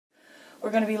we're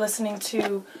going to be listening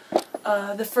to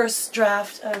the first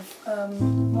draft of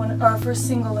our first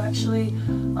single, actually,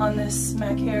 on this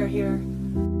Mac Air here.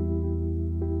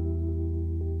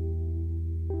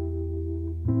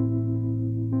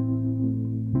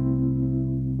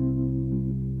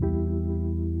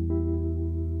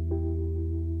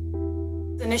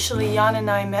 Initially, Jan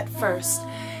and I met first,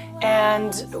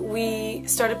 and we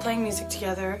started playing music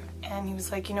together, and he was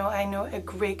like, you know, I know a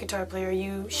great guitar player.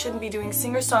 You shouldn't be doing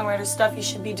singer-songwriter stuff. You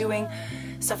should be doing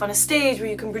stuff on a stage where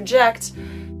you can project.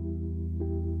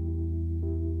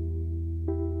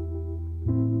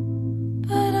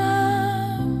 But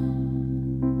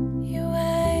your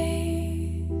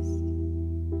ways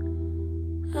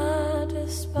are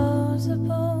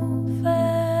disposable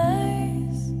face.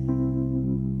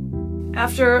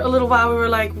 After a little while, we were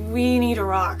like, we need a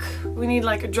rock. We need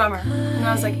like a drummer. And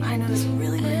I was like, I know this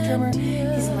really great drummer.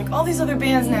 He's in like all these other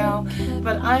bands now,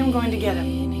 but I'm going to get him,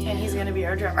 and he's going to be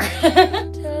our drummer.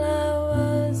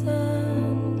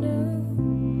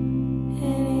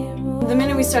 The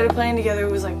minute we started playing together,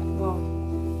 it was like,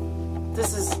 whoa,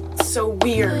 this is so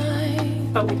weird,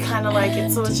 but we kind of like it,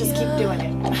 so let's just keep doing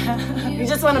it. We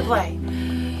just want to play.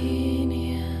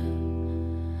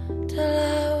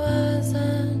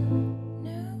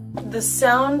 The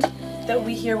sound that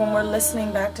we hear when we're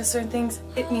listening back to certain things,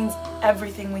 it means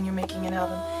everything when you're making an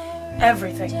album.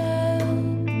 Everything.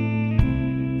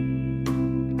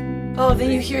 Oh,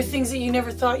 then you hear things that you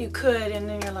never thought you could, and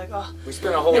then you're like, oh. We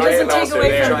spent a whole day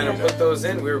trying to put those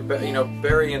in. We were, you know,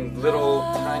 burying little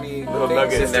tiny little things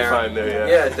nuggets in there. to find there,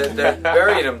 yeah. They're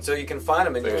burying them so you can find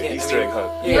them, and you can't. Easter egg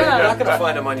hunt. You're not gonna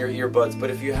find them on your earbuds,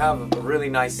 but if you have a really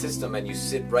nice system and you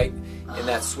sit right in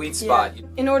that sweet spot. Yeah.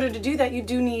 In order to do that, you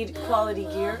do need quality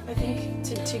gear, I think,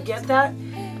 to get that,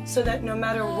 so that no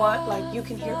matter what, like, you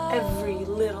can hear every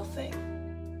little thing.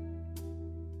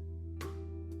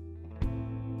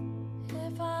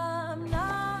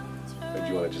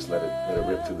 You want to just let it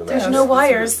rip through the There's no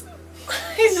wires.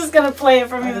 He's just gonna play it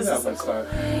for me. This is so cool.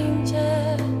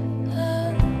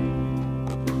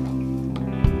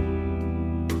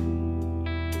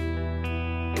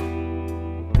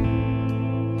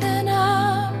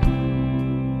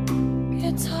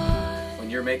 When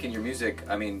you're making your music,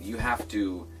 I mean, you have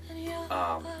to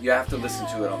listen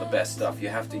to it on the best stuff. You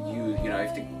have to use, you know,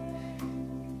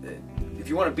 if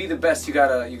you want to be the best, you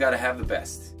gotta have the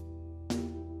best.